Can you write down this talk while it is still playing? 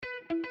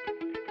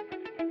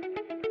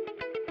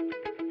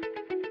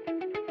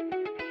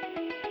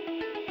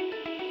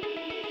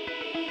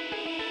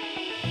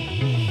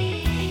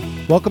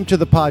Welcome to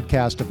the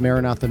podcast of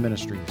Maranatha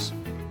Ministries.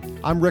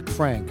 I'm Rick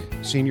Frank,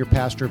 Senior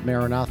Pastor of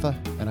Maranatha,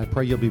 and I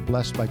pray you'll be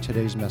blessed by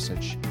today's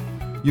message.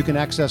 You can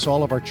access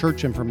all of our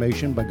church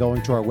information by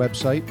going to our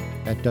website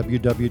at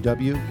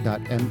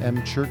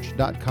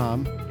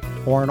www.mmchurch.com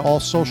or on all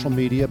social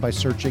media by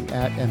searching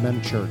at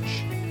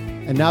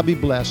mmchurch. And now be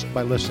blessed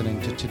by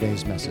listening to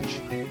today's message.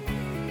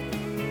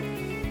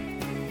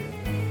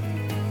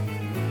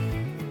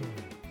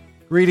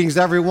 Greetings,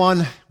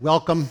 everyone.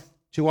 Welcome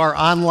to our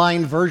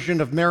online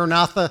version of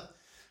Maranatha.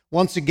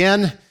 Once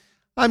again,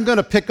 I'm going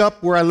to pick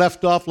up where I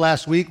left off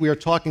last week. We are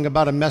talking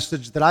about a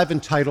message that I've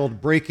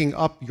entitled, Breaking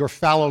Up Your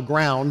Fallow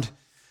Ground.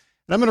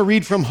 And I'm going to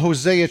read from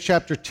Hosea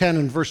chapter 10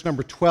 and verse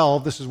number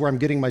 12. This is where I'm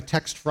getting my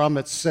text from.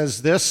 It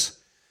says this,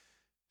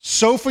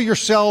 "Sow for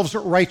yourselves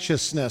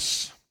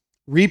righteousness,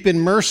 reap in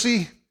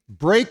mercy,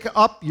 break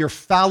up your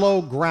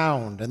fallow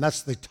ground." And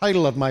that's the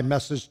title of my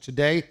message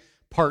today,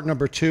 part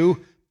number 2,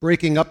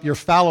 Breaking Up Your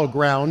Fallow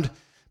Ground.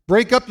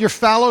 Break up your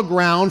fallow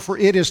ground, for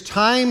it is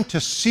time to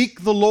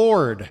seek the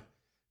Lord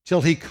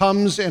till he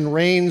comes and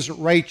rains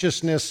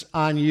righteousness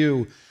on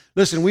you.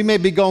 Listen, we may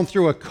be going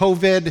through a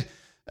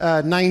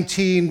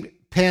COVID-19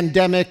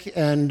 pandemic,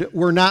 and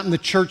we're not in the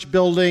church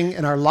building,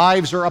 and our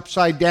lives are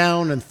upside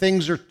down, and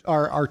things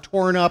are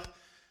torn up.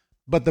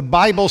 But the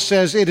Bible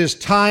says it is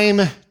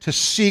time to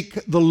seek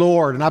the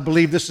Lord. And I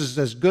believe this is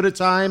as good a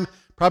time,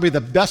 probably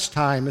the best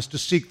time, is to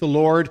seek the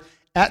Lord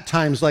at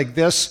times like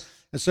this.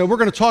 And so we're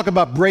going to talk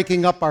about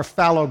breaking up our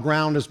fallow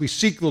ground as we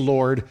seek the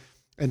Lord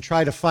and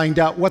try to find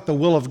out what the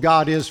will of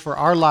God is for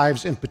our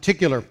lives in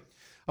particular.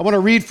 I want to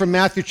read from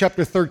Matthew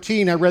chapter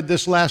 13. I read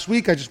this last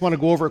week. I just want to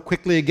go over it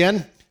quickly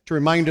again to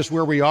remind us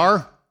where we are.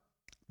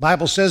 The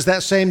Bible says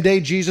that same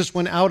day Jesus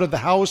went out of the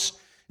house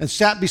and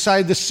sat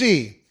beside the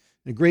sea.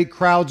 And great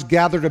crowds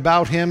gathered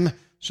about him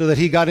so that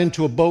he got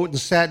into a boat and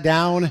sat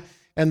down.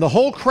 And the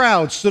whole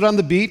crowd stood on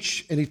the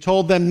beach, and he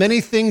told them many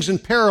things in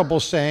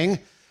parables, saying,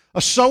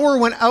 "A sower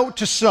went out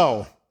to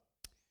sow.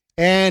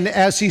 And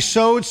as he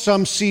sowed,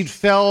 some seed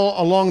fell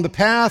along the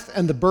path,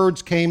 and the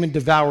birds came and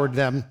devoured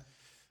them.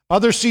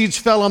 Other seeds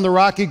fell on the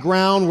rocky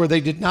ground where they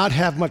did not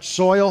have much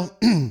soil,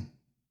 and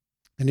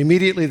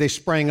immediately they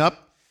sprang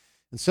up.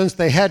 And since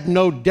they had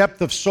no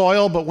depth of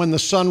soil, but when the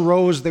sun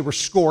rose, they were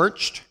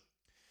scorched.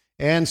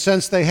 And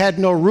since they had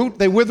no root,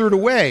 they withered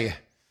away.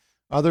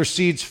 Other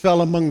seeds fell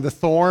among the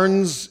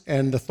thorns,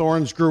 and the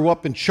thorns grew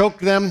up and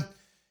choked them.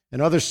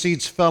 And other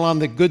seeds fell on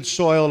the good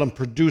soil and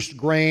produced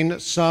grain,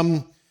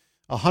 some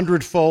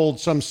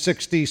 100-fold, some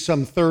 60,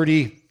 some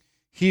 30.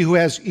 He who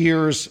has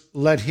ears,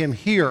 let him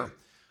hear."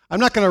 I'm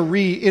not going to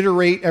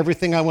reiterate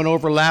everything I went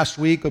over last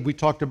week. We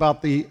talked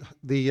about the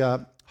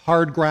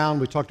hard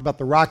ground, we talked about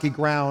the rocky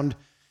ground,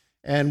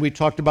 and we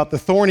talked about the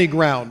thorny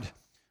ground.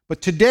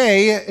 But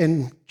today,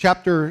 in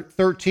chapter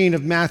 13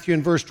 of Matthew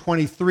and verse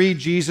 23,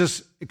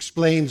 Jesus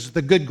explains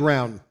the good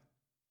ground.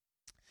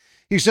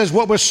 He says,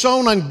 "What was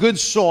sown on good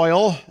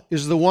soil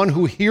is the one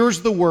who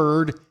hears the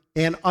word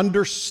and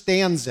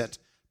understands it."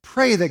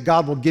 Pray that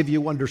God will give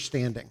you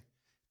understanding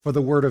for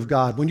the word of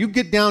God. When you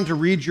get down to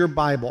read your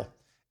Bible,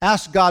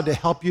 ask God to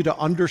help you to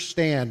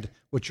understand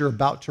what you're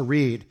about to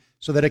read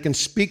so that it can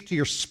speak to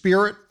your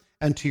spirit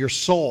and to your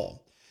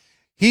soul.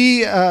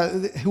 He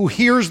who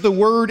hears the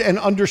word and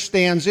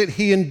understands it,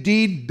 he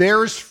indeed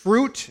bears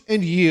fruit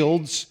and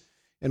yields,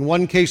 in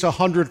one case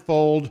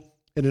 100-fold,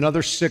 in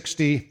another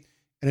 60,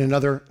 and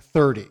another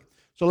 30.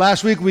 So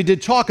last week we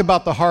did talk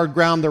about the hard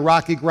ground, the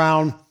rocky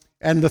ground,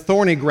 and the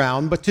thorny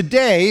ground. But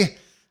today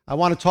I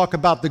want to talk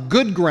about the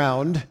good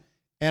ground,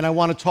 and I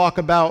want to talk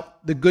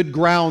about the good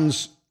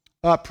ground's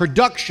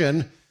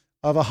production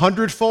of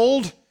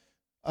 100-fold,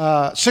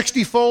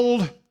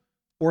 60-fold,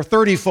 or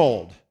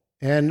 30-fold.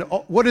 And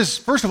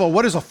first of all,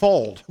 what is a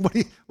fold? What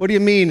do you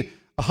mean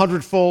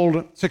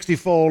 100-fold,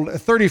 60-fold,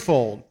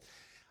 30-fold?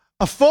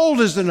 A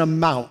fold is an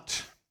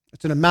amount.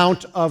 It's an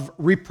amount of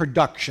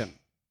reproduction.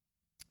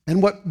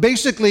 And what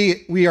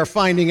basically we are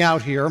finding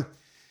out here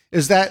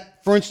is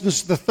that, for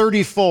instance, the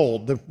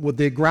 30-fold,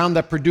 the ground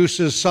that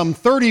produces some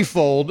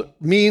 30-fold,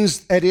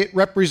 means that it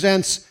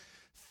represents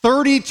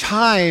 30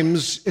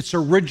 times its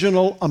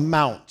original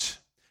amount.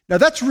 Now,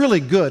 that's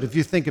really good if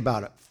you think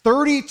about it.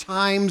 30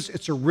 times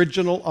its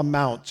original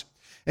amount.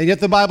 And yet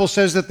the Bible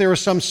says that there are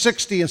some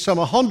 60 and some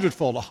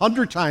 100-fold,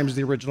 100 times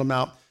the original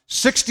amount,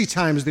 60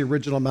 times the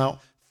original amount,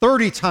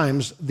 30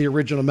 times the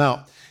original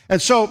amount. And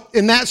so,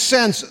 in that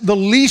sense, the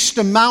least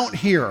amount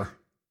here,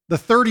 the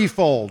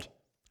 30-fold,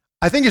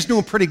 I think is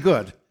doing pretty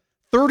good.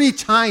 30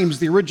 times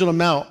the original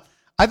amount,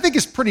 I think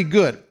is pretty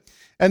good.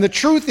 And the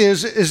truth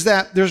is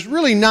that there's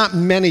really not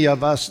many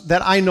of us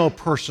that I know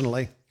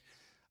personally.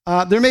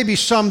 There may be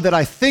some that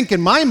I think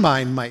in my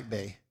mind might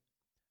be.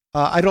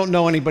 I don't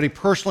know anybody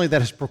personally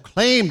that has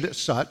proclaimed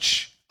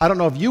such. I don't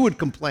know if you would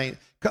proclaim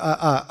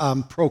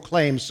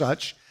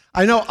such.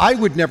 I know I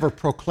would never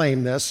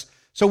proclaim this.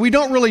 So we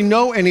don't really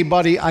know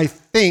anybody, I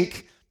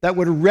think, that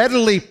would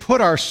readily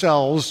put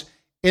ourselves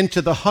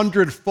into the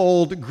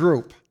 100-fold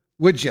group,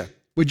 would you?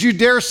 Would you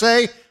dare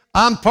say,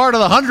 I'm part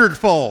of the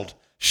 100-fold?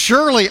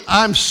 Surely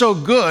I'm so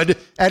good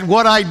at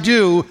what I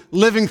do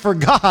living for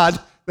God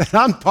that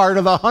I'm part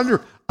of the 100.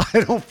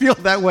 I don't feel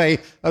that way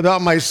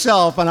about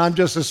myself, and I'm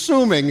just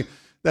assuming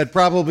that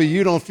probably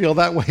you don't feel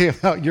that way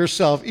about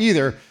yourself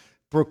either,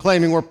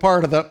 proclaiming we're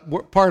part of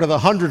the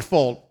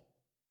hundredfold.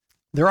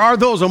 There are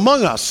those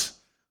among us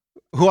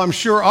who I'm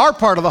sure are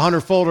part of the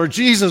hundredfold, or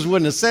Jesus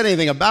wouldn't have said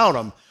anything about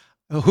them.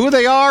 Who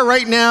they are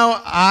right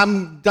now,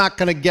 I'm not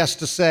going to guess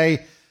to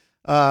say,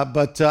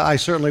 but I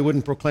certainly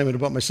wouldn't proclaim it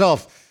about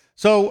myself.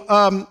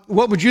 So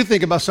what would you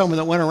think about someone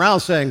that went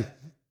around saying,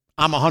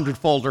 I'm a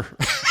hundredfolder?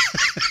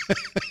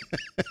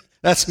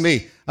 That's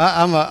me.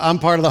 I'm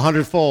part of the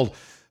hundredfold.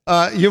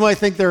 You might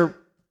think they're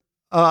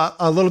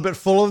a little bit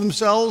full of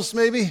themselves,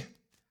 maybe.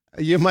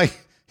 You might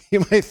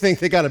think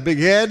they got a big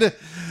head.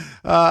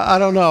 I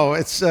don't know.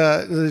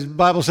 The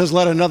Bible says,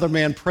 let another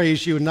man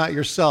praise you and not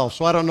yourself.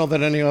 So I don't know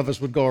that any of us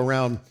would go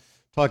around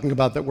talking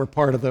about that we're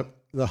part of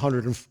the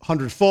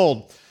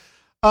hundredfold.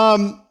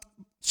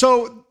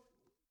 So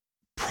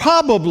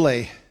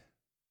probably,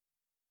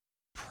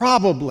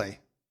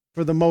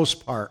 for the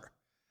most part,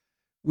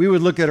 we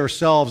would look at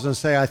ourselves and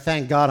say, I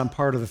thank God I'm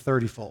part of the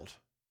 30-fold,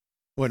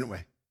 wouldn't we?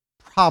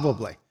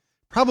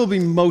 Probably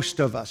most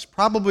of us.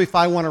 Probably if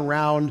I went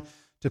around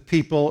to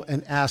people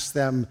and asked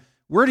them,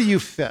 where do you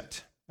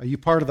fit? Are you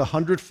part of the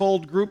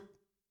 100-fold group,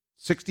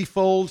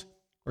 60-fold,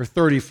 or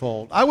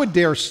 30-fold? I would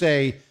dare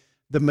say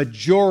the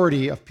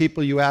majority of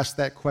people you ask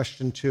that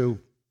question to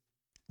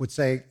would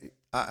say,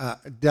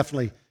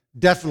 definitely,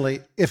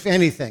 if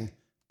anything,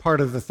 part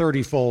of the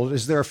 30-fold.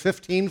 Is there a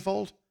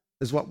 15-fold?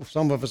 Is what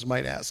some of us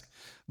might ask.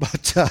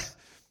 But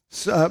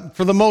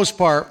for the most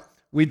part,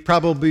 we'd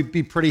probably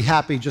be pretty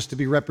happy just to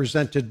be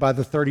represented by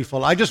the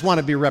 30-fold. I just want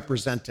to be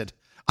represented.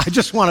 I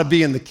just want to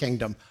be in the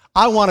kingdom.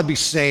 I want to be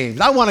saved.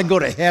 I want to go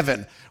to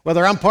heaven.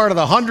 Whether I'm part of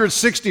the 100,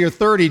 60, or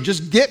 30,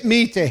 just get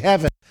me to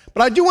heaven.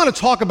 But I do want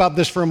to talk about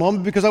this for a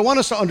moment because I want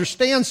us to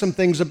understand some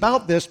things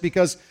about this,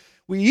 because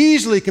we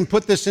easily can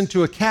put this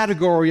into a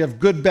category of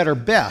good, better,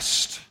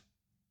 best.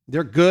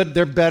 They're good,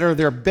 they're better,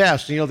 they're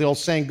best. You know the old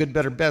saying, good,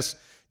 better, best,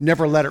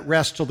 never let it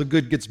rest till the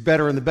good gets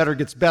better and the better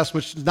gets best,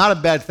 which is not a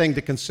bad thing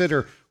to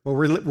consider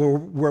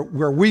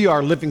where we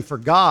are living for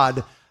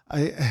God.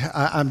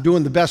 I'm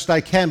doing the best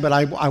I can, but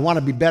I want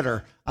to be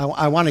better.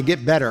 I want to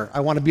get better. I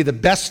want to be the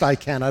best I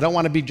can. I don't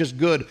want to be just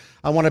good.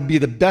 I want to be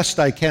the best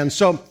I can.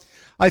 So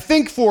I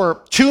think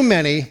for too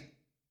many,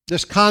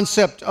 this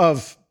concept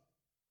of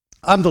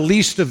I'm the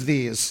least of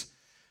these.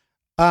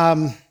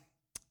 Can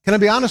I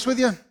be honest with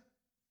you?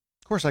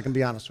 Of course I can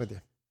be honest with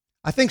you.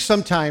 I think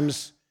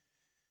sometimes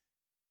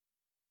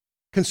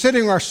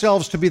considering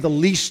ourselves to be the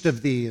least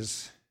of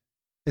these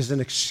is an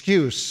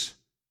excuse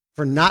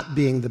for not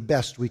being the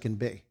best we can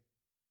be.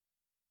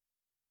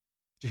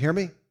 Did you hear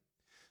me?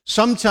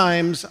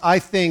 Sometimes I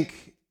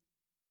think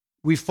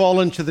we fall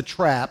into the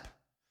trap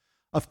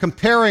of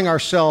comparing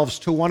ourselves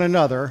to one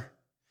another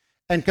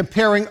and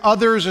comparing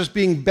others as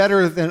being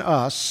better than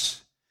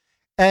us,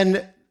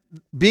 and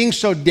being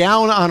so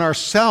down on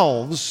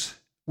ourselves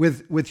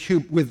with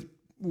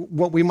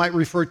what we might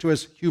refer to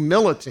as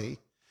humility,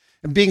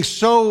 and being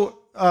so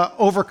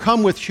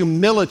overcome with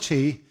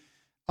humility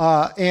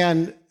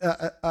and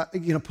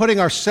putting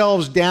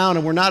ourselves down,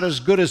 and we're not as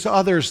good as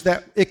others,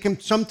 that it can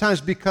sometimes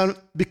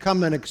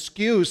become an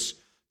excuse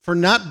for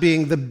not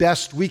being the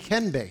best we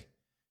can be.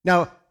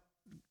 Now,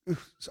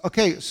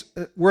 okay,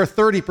 we're a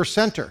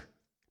 30%er,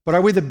 but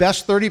are we the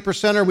best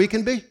 30%er we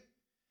can be?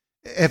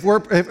 If we're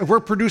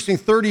producing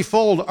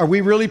 30-fold, are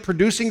we really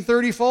producing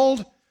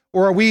 30-fold?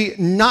 Or are we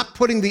not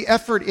putting the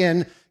effort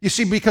in? You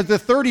see, because the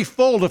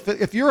 30-fold,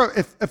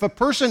 if a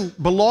person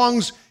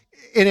belongs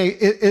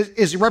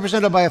is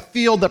represented by a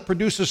field that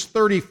produces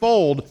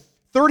 30-fold,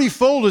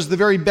 30-fold is the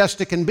very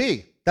best it can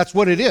be. That's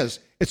what it is.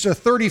 It's a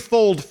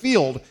 30-fold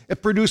field.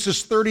 It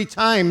produces 30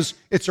 times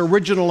its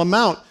original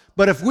amount.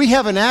 But if we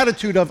have an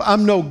attitude of,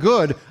 I'm no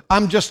good,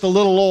 I'm just a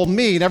little old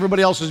me, and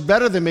everybody else is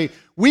better than me,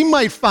 we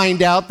might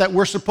find out that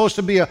we're supposed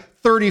to be a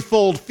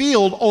 30-fold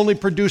field only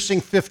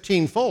producing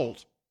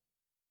 15-fold.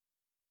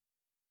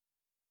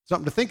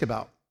 Something to think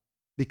about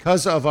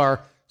because of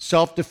our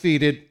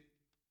self-defeated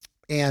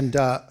and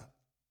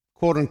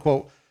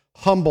quote-unquote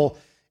humble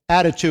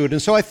attitude.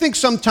 And so I think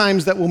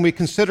sometimes that when we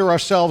consider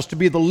ourselves to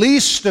be the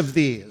least of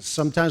these,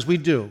 sometimes we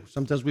do.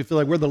 Sometimes we feel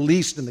like we're the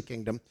least in the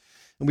kingdom.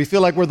 And we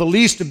feel like we're the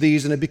least of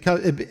these, and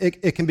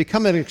it can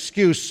become an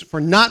excuse for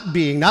not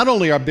being not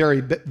only our very,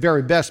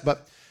 very best,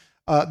 but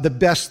the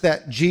best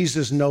that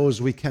Jesus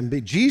knows we can be.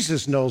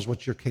 Jesus knows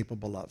what you're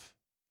capable of,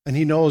 and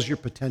he knows your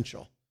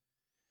potential.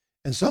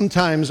 And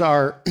sometimes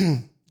our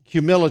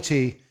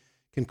humility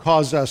can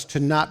cause us to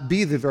not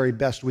be the very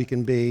best we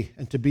can be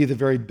and to be the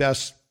very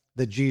best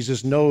that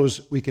Jesus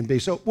knows we can be.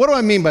 So what do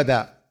I mean by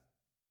that?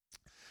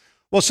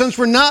 Well, since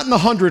we're not in the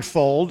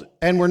 100-fold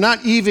and we're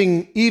not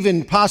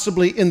even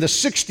possibly in the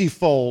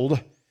 60-fold,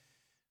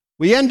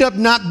 we end up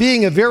not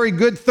being a very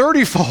good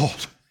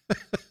 30-fold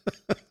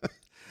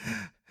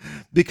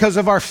because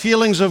of our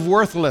feelings of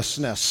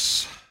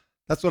worthlessness.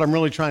 That's what I'm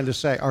really trying to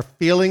say. Our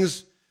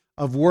feelings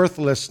of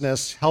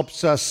worthlessness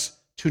helps us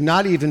to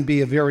not even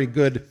be a very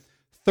good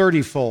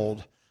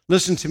 30-fold.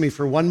 Listen to me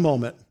for one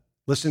moment.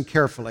 Listen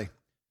carefully.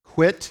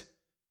 Quit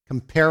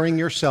comparing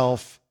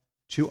yourself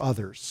to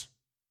others.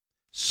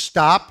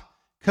 Stop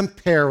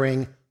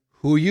comparing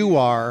who you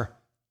are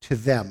to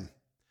them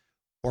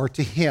or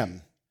to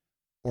him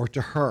or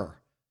to her.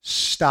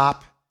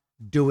 Stop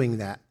doing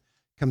that.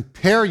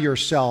 Compare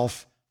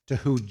yourself to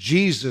who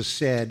Jesus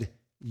said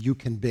you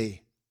can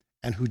be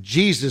and who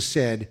Jesus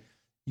said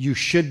you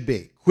should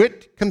be.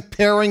 Quit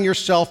comparing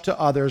yourself to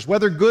others,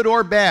 whether good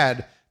or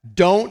bad.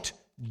 Don't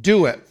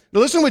do it. Now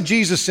listen to what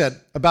Jesus said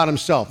about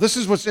himself. This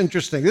is what's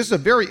interesting. This is a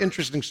very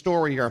interesting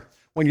story here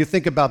when you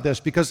think about this,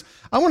 because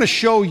I want to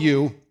show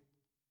you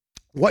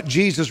what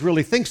Jesus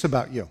really thinks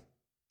about you.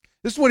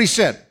 This is what he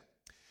said.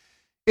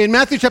 In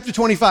Matthew chapter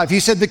 25, he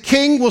said, the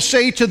king will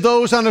say to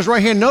those on his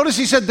right hand. Notice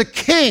he said the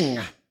king.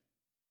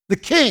 The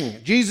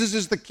king. Jesus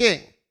is the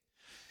king.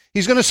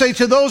 He's going to say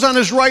to those on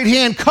his right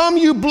hand, come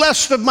you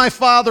blessed of my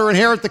Father,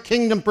 inherit the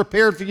kingdom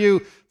prepared for you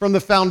from the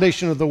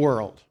foundation of the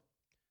world.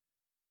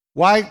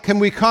 Why can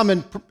we come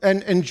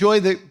and enjoy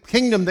the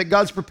kingdom that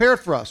God's prepared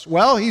for us?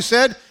 Well, he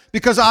said,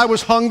 because I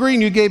was hungry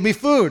and you gave me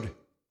food.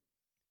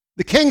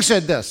 The king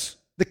said this.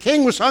 The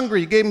king was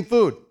hungry, you gave him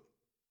food.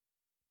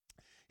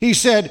 He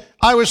said,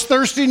 I was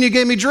thirsty and you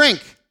gave me drink.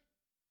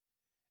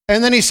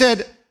 And then he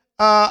said,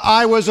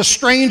 I was a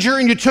stranger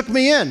and you took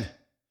me in.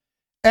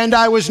 And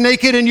I was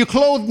naked and you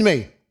clothed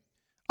me.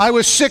 I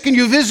was sick and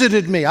you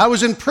visited me. I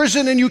was in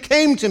prison and you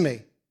came to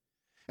me.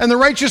 And the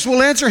righteous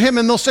will answer him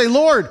and they'll say,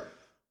 Lord,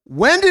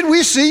 when did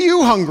we see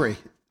you hungry?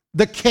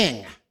 The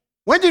king.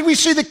 When did we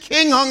see the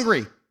king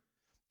hungry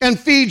and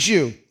feed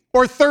you,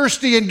 or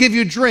thirsty and give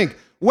you drink?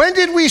 When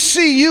did we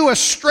see you a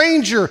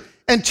stranger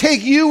and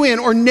take you in,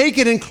 or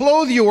naked and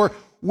clothe you? Or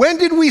when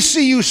did we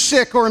see you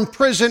sick or in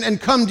prison and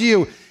come to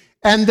you?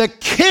 And the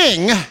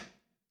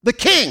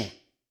king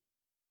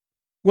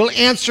will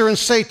answer and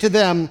say to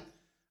them,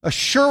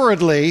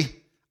 assuredly,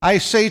 I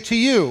say to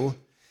you,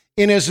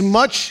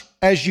 inasmuch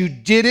as you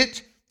did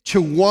it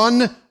to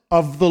one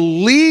of the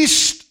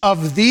least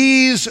of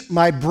these,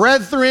 my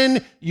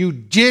brethren, you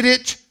did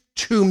it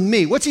to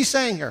me. What's he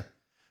saying here?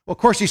 Well, of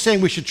course, he's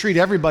saying we should treat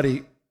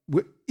everybody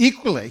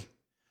equally.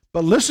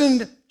 But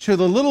listen to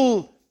the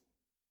little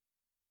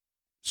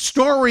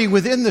story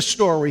within the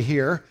story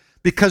here,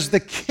 because the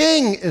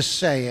king is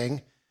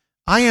saying,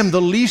 I am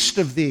the least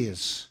of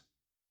these.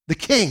 The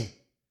king.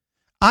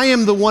 I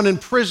am the one in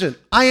prison.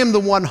 I am the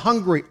one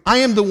hungry. I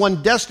am the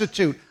one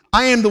destitute.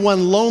 I am the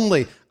one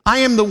lonely. I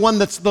am the one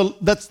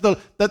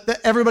that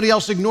everybody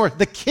else ignored.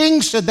 The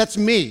king said, that's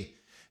me.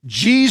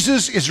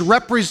 Jesus is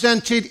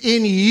represented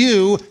in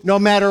you no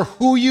matter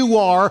who you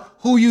are,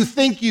 who you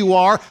think you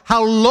are,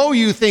 how low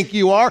you think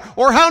you are,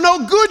 or how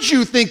no good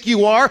you think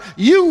you are.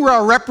 You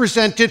are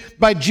represented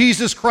by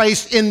Jesus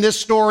Christ in this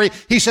story.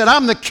 He said,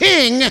 I'm the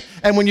king,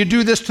 and when you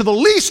do this to the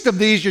least of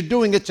these, you're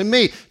doing it to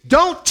me.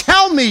 Don't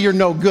tell me you're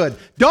no good.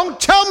 Don't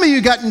tell me you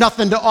got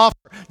nothing to offer.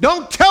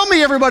 Don't tell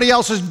me everybody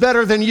else is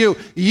better than you.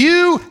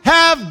 You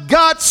have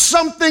got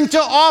something to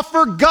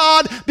offer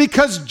God,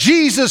 because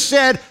Jesus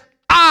said,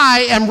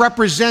 I am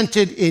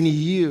represented in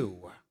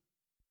you.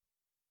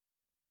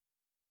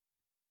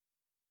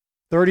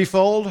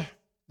 30-fold,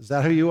 is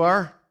that who you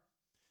are?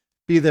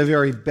 Be the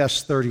very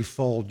best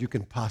 30-fold you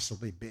can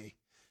possibly be.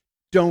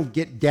 Don't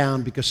get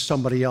down because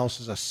somebody else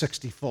is a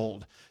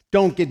 60-fold.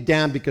 Don't get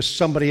down because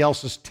somebody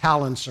else's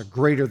talents are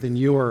greater than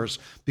yours,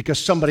 because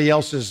somebody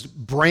else's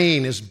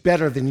brain is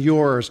better than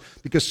yours,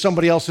 because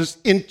somebody else's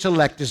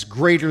intellect is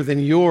greater than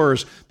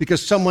yours,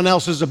 because someone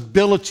else's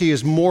ability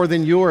is more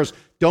than yours.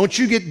 Don't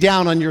you get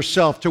down on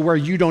yourself to where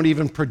you don't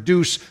even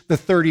produce the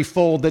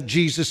 30-fold that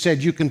Jesus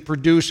said you can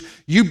produce.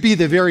 You be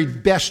the very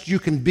best you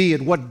can be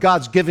at what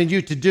God's given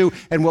you to do.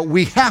 And what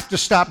we have to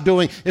stop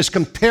doing is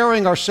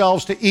comparing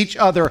ourselves to each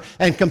other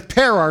and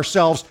compare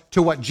ourselves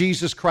to what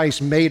Jesus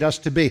Christ made us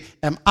to be.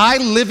 Am I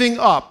living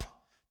up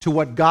to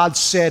what God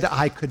said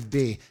I could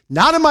be?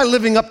 Not am I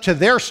living up to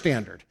their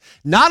standard.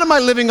 Not am I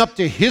living up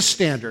to his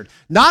standard.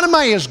 Not am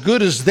I as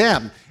good as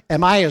them.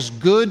 Am I as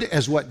good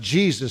as what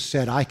Jesus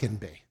said I can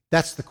be?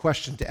 That's the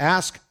question to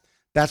ask.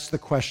 That's the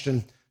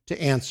question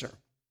to answer.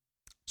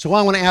 So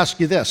I want to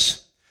ask you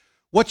this.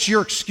 What's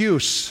your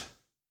excuse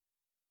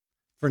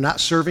for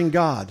not serving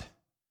God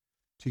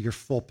to your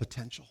full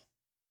potential?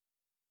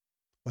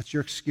 What's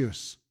your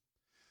excuse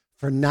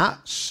for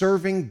not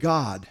serving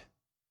God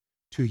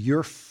to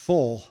your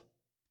full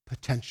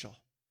potential?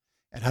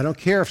 And I don't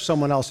care if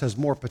someone else has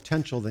more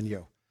potential than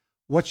you.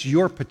 What's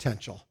your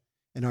potential?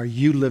 And are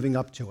you living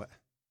up to it?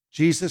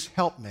 Jesus,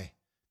 help me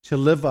to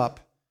live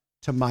up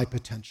to my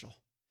potential.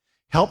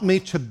 Help me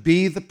to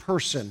be the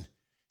person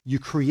you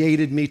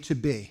created me to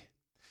be.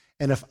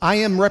 And if I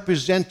am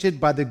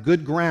represented by the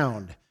good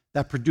ground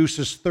that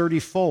produces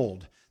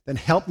 30-fold, then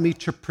help me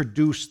to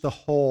produce the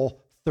whole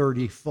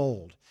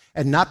 30-fold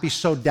and not be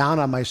so down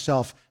on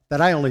myself that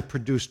I only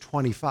produce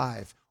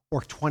 25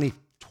 or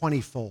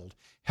 20-fold.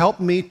 Help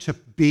me to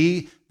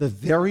be the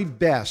very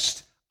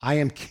best I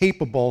am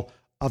capable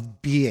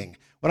of being.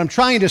 What I'm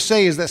trying to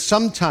say is that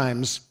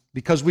sometimes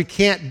because we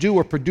can't do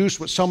or produce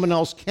what someone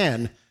else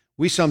can,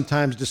 we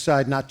sometimes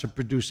decide not to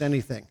produce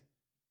anything.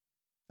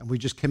 And we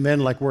just come in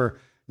like we're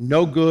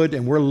no good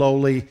and we're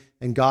lowly,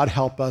 and God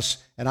help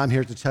us. And I'm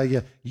here to tell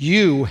you,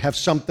 you have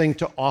something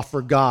to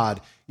offer God.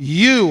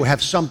 You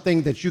have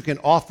something that you can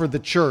offer the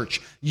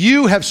church.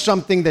 You have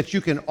something that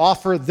you can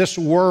offer this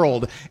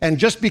world. And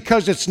just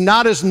because it's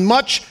not as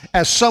much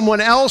as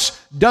someone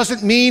else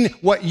doesn't mean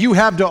what you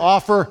have to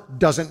offer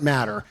doesn't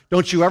matter.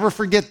 Don't you ever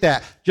forget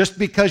that. Just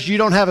because you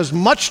don't have as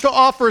much to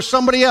offer as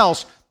somebody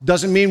else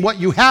doesn't mean what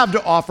you have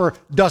to offer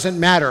doesn't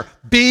matter.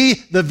 Be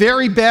the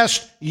very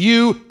best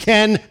you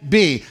can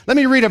be. Let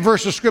me read a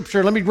verse of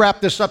Scripture. Let me wrap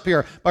this up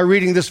here by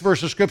reading this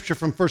verse of Scripture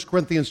from 1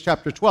 Corinthians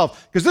chapter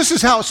 12, because this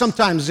is how it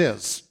sometimes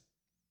is.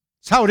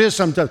 It's how it is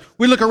sometimes.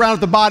 We look around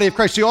at the body of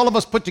Christ. See, all of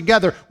us put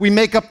together, we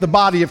make up the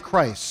body of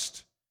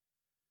Christ.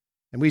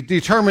 And we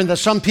determine that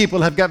some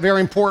people have got very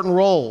important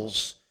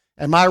roles,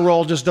 and my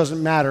role just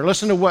doesn't matter.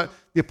 Listen to what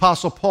the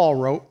Apostle Paul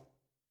wrote.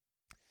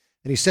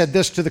 And he said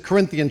this to the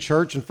Corinthian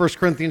church in 1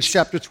 Corinthians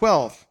chapter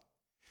 12.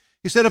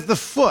 He said, if the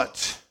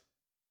foot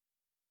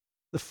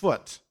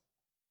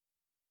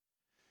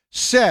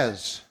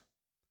says,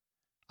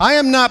 I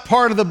am not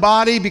part of the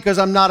body because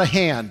I'm not a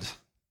hand.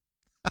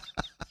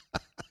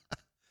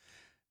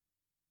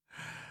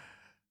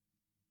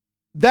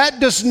 That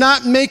does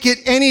not make it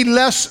any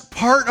less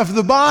part of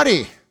the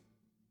body.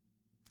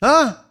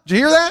 Huh? Did you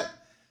hear that?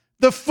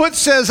 The foot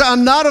says,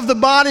 I'm not of the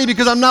body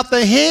because I'm not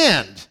the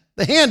hand.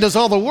 The hand does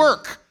all the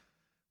work.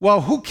 Well,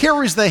 who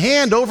carries the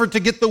hand over to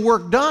get the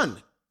work done?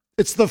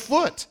 It's the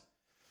foot.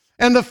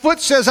 And the foot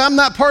says, I'm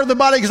not part of the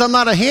body because I'm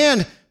not a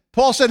hand.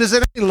 Paul said, is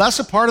it any less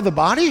a part of the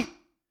body?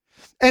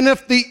 And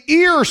if the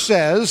ear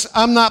says,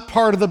 I'm not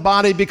part of the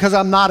body because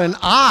I'm not an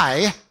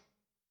eye,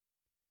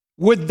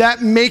 would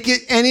that make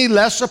it any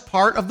less a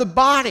part of the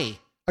body?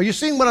 Are you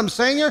seeing what I'm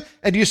saying here?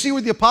 And do you see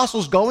where the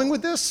apostle's going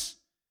with this?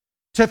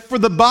 For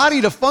the body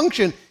to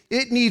function,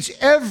 it needs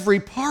every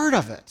part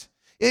of it.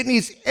 It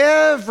needs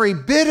every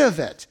bit of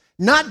it.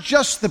 Not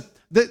just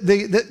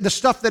the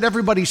stuff that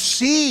everybody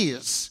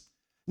sees.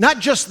 Not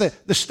just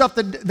the stuff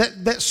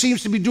that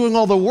seems to be doing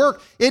all the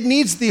work. It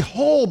needs the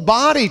whole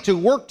body to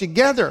work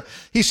together.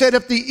 He said,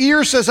 if the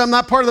ear says, I'm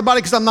not part of the body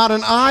because I'm not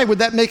an eye, would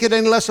that make it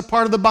any less a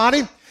part of the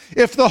body?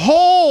 If the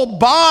whole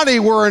body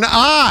were an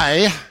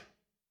eye,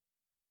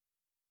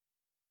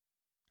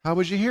 how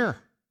would you hear?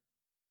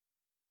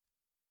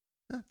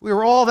 If we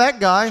were all that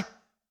guy,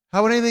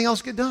 how would anything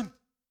else get done?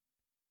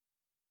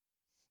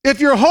 If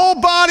your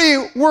whole body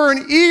were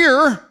an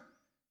ear,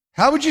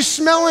 how would you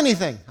smell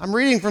anything? I'm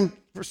reading from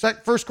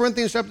 1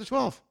 Corinthians chapter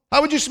 12.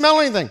 How would you smell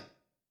anything?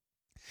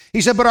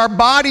 He said, but our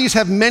bodies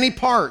have many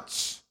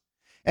parts,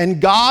 and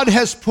God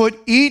has put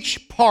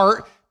each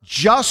part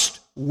just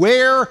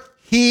where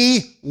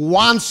He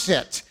wants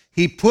it.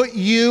 He put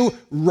you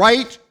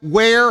right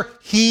where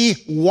He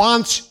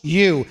wants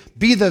you.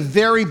 Be the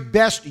very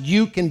best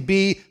you can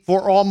be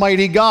for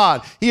Almighty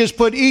God. He has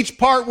put each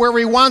part where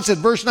He wants it.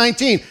 Verse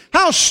 19,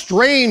 how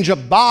strange a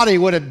body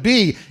would it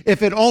be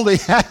if it only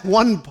had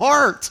one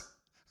part?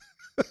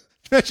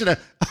 Imagine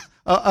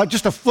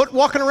just a foot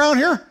walking around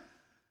here?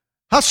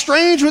 How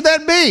strange would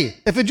that be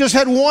if it just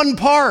had one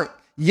part?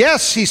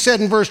 Yes, he said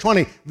in verse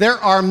 20, there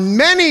are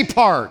many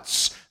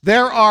parts.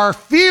 There are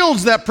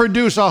fields that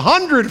produce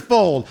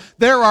 100-fold.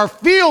 There are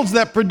fields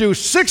that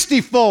produce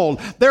 60-fold.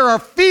 There are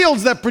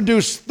fields that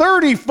produce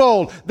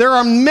 30-fold. There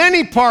are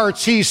many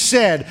parts, he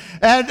said.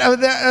 And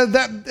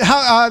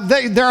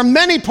there are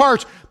many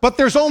parts, but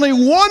there's only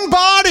one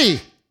body.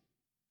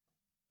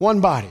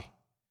 One body.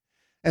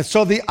 And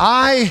so the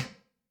eye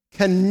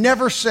can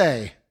never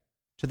say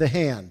to the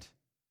hand,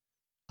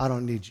 I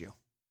don't need you.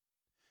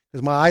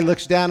 Because my eye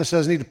looks down and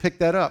says, I need to pick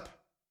that up.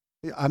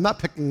 I'm not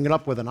picking it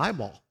up with an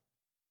eyeball.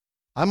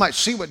 I might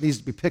see what needs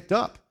to be picked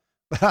up,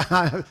 but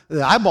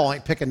the eyeball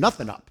ain't picking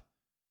nothing up.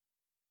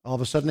 All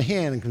of a sudden, the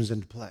hand comes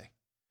into play.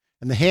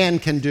 And the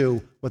hand can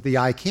do what the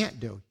eye can't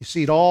do. You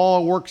see, it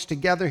all works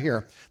together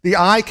here. The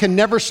eye can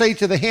never say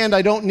to the hand,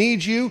 I don't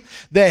need you.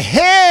 The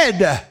head,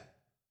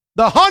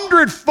 the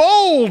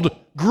 100-fold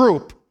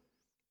group,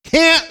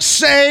 can't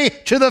say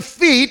to the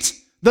feet,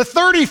 the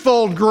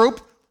 30-fold group,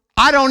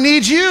 I don't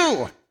need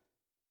you.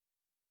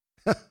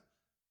 It's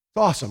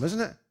awesome, isn't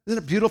it? Isn't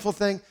it a beautiful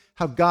thing?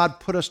 How God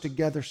put us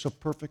together so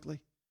perfectly,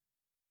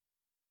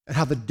 and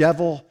how the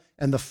devil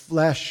and the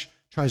flesh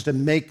tries to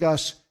make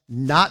us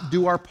not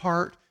do our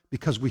part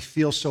because we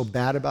feel so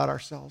bad about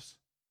ourselves,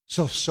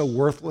 so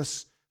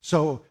worthless,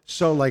 so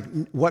like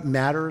what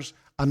matters?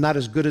 I'm not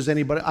as good as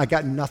anybody. I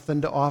got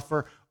nothing to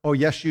offer. Oh,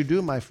 yes, you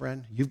do, my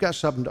friend. You've got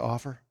something to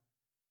offer.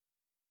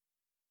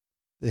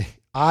 The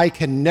eye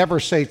can never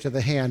say to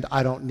the hand,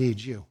 I don't need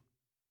you.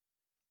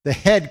 The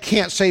head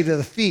can't say to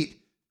the feet,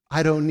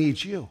 I don't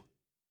need you.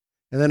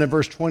 And then in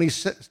verse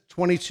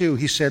 22,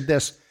 he said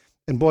this,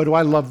 and boy, do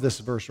I love this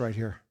verse right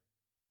here.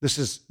 This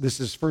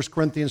is 1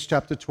 Corinthians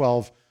chapter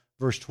 12,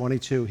 verse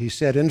 22. He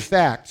said, in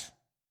fact,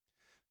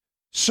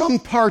 some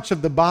parts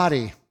of the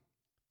body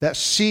that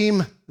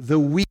seem the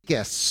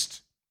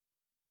weakest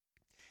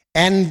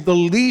and the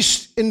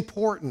least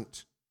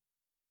important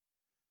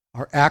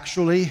are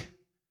actually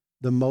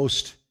the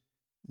most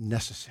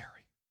necessary.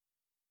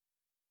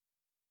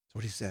 That's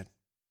what he said.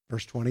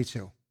 Verse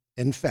 22.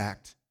 In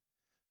fact,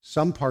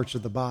 some parts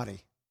of the body,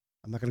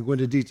 I'm not going to go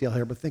into detail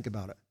here, but think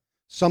about it.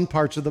 Some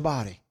parts of the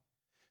body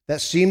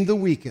that seem the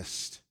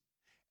weakest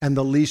and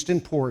the least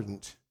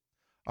important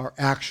are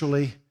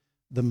actually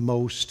the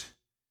most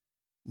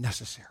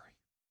necessary.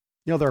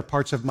 You know, there are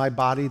parts of my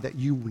body that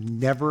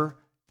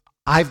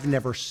I've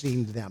never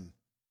seen them,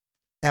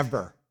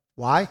 ever.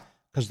 Why?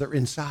 Because they're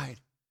inside.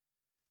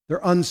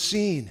 They're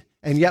unseen.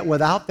 And yet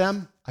without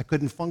them, I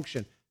couldn't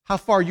function. How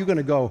far are you going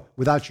to go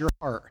without your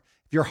heart?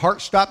 If your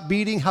heart stopped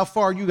beating, how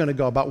far are you going to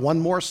go? About one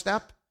more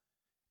step?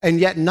 And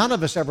yet none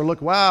of us ever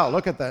look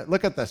at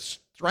the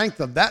strength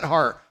of that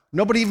heart.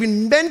 Nobody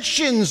even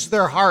mentions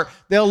their heart.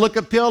 They'll look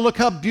at people, look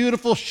how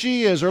beautiful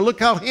she is, or look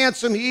how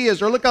handsome he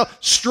is, or look how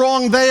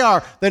strong they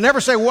are. They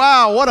never say,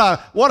 wow,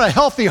 what a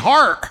healthy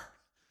heart.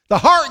 The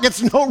heart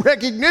gets no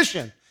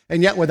recognition.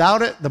 And yet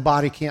without it, the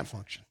body can't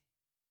function.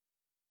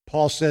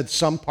 Paul said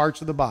some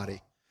parts of the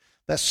body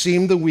that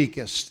seem the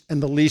weakest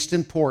and the least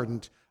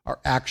important are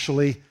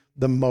actually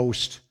the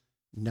most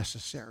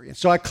necessary. And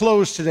so I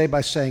close today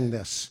by saying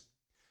this.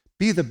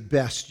 Be the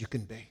best you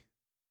can be.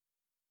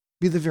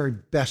 Be the very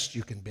best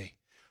you can be.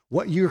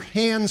 What your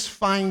hands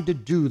find to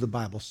do, the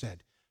Bible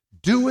said,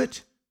 do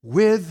it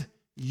with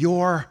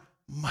your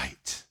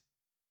might.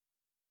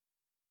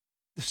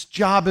 This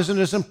job isn't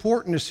as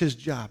important as his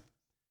job.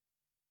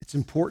 It's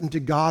important to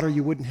God or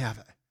you wouldn't have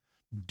it.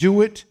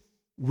 Do it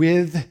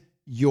with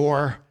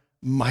your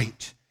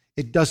might.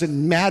 It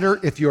doesn't matter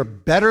if you're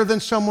better than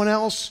someone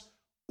else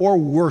or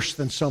worse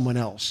than someone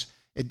else.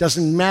 It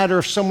doesn't matter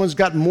if someone's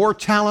got more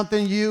talent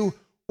than you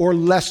or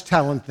less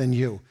talent than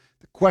you.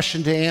 The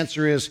question to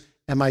answer is,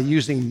 am I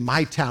using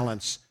my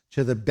talents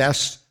to the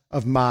best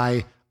of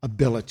my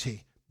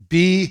ability?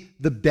 Be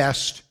the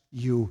best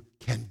you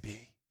can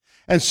be.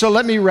 And so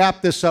let me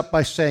wrap this up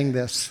by saying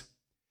this.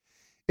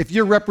 If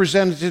you're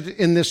represented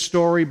in this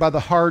story by the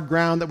hard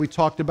ground that we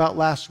talked about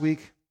last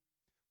week,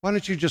 why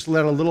don't you just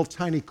let a little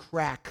tiny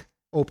crack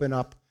open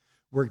up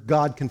where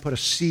God can put a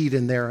seed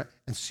in there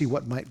and see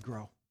what might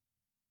grow?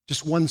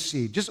 Just one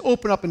seed. Just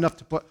open up enough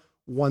to put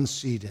one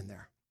seed in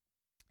there.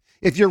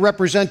 If you're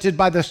represented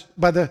by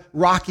the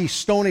rocky,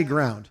 stony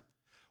ground,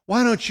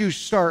 why don't you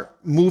start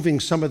moving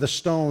some of the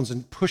stones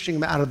and pushing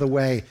them out of the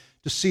way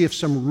to see if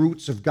some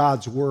roots of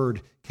God's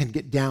word can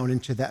get down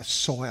into that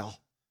soil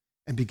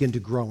and begin to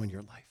grow in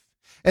your life?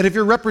 And if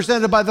you're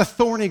represented by the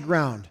thorny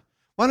ground,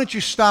 why don't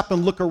you stop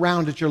and look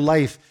around at your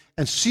life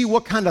and see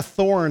what kind of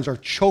thorns are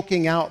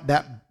choking out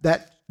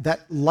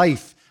that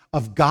life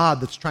of God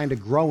that's trying to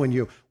grow in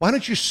you? Why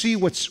don't you see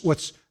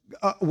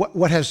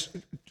what has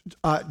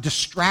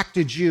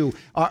distracted you,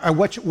 or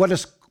what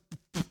has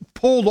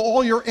pulled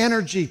all your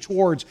energy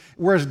towards,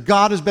 whereas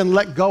God has been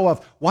let go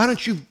of? Why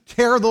don't you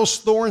tear those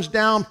thorns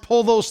down,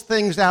 pull those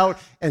things out,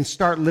 and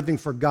start living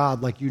for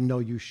God like you know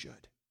you should?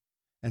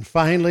 And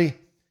finally,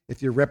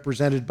 if you're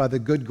represented by the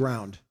good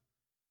ground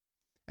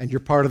and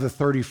you're part of the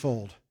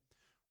 30-fold,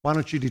 why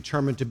don't you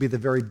determine to be the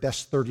very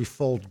best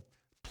 30-fold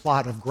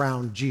plot of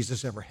ground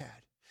Jesus ever had?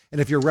 And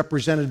if you're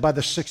represented by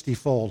the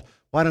 60-fold,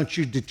 why don't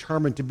you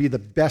determine to be the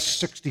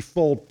best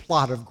 60-fold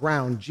plot of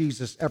ground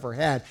Jesus ever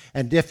had?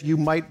 And if you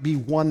might be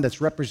one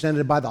that's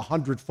represented by the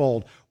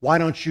 100-fold, why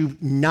don't you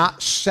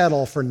not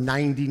settle for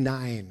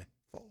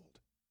 99-fold?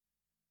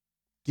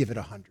 Give it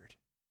 100.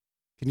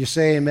 Can you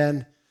say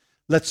amen?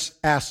 Let's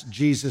ask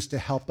Jesus to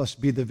help us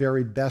be the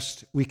very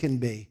best we can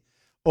be.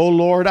 Oh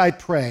Lord, I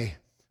pray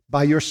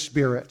by your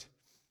Spirit,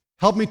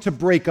 help me to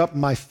break up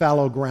my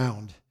fallow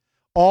ground.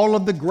 All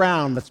of the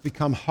ground that's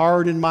become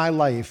hard in my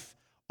life,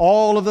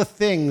 all of the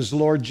things,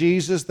 Lord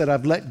Jesus, that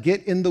I've let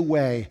get in the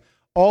way,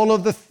 all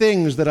of the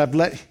things that I've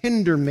let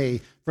hinder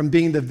me from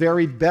being the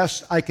very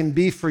best I can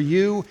be for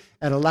you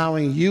and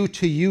allowing you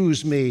to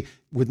use me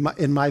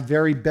in my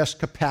very best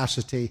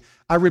capacity.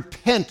 I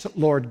repent,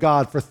 Lord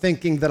God, for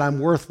thinking that I'm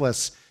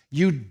worthless.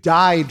 You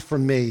died for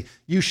me.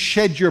 You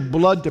shed your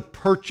blood to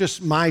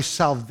purchase my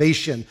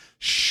salvation.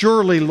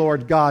 Surely,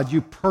 Lord God,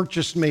 you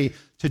purchased me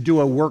to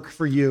do a work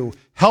for you.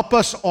 Help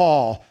us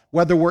all,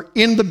 whether we're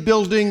in the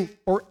building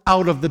or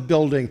out of the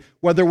building,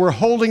 whether we're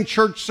holding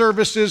church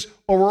services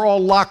or we're all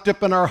locked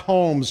up in our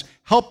homes.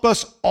 Help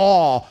us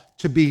all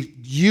to be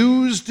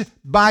used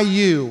by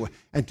you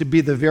and to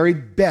be the very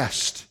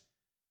best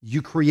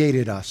you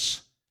created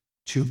us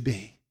to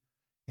be.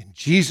 In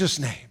Jesus'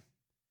 name,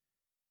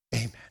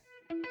 amen.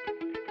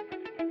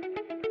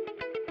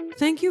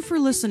 Thank you for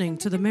listening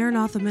to the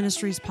Maranatha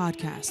Ministries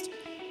podcast.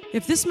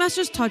 If this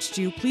message touched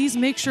you, please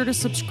make sure to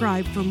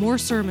subscribe for more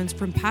sermons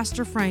from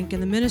Pastor Frank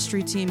and the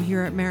ministry team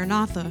here at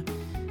Maranatha,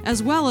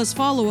 as well as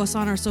follow us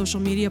on our social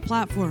media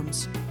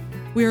platforms.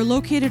 We are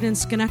located in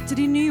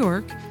Schenectady, New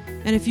York,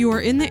 and if you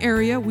are in the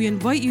area, we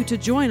invite you to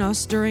join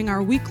us during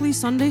our weekly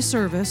Sunday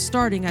service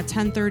starting at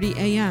 10:30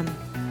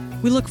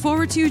 a.m. We look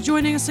forward to you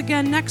joining us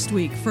again next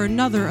week for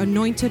another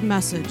anointed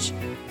message.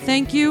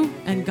 Thank you,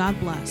 and God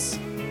bless.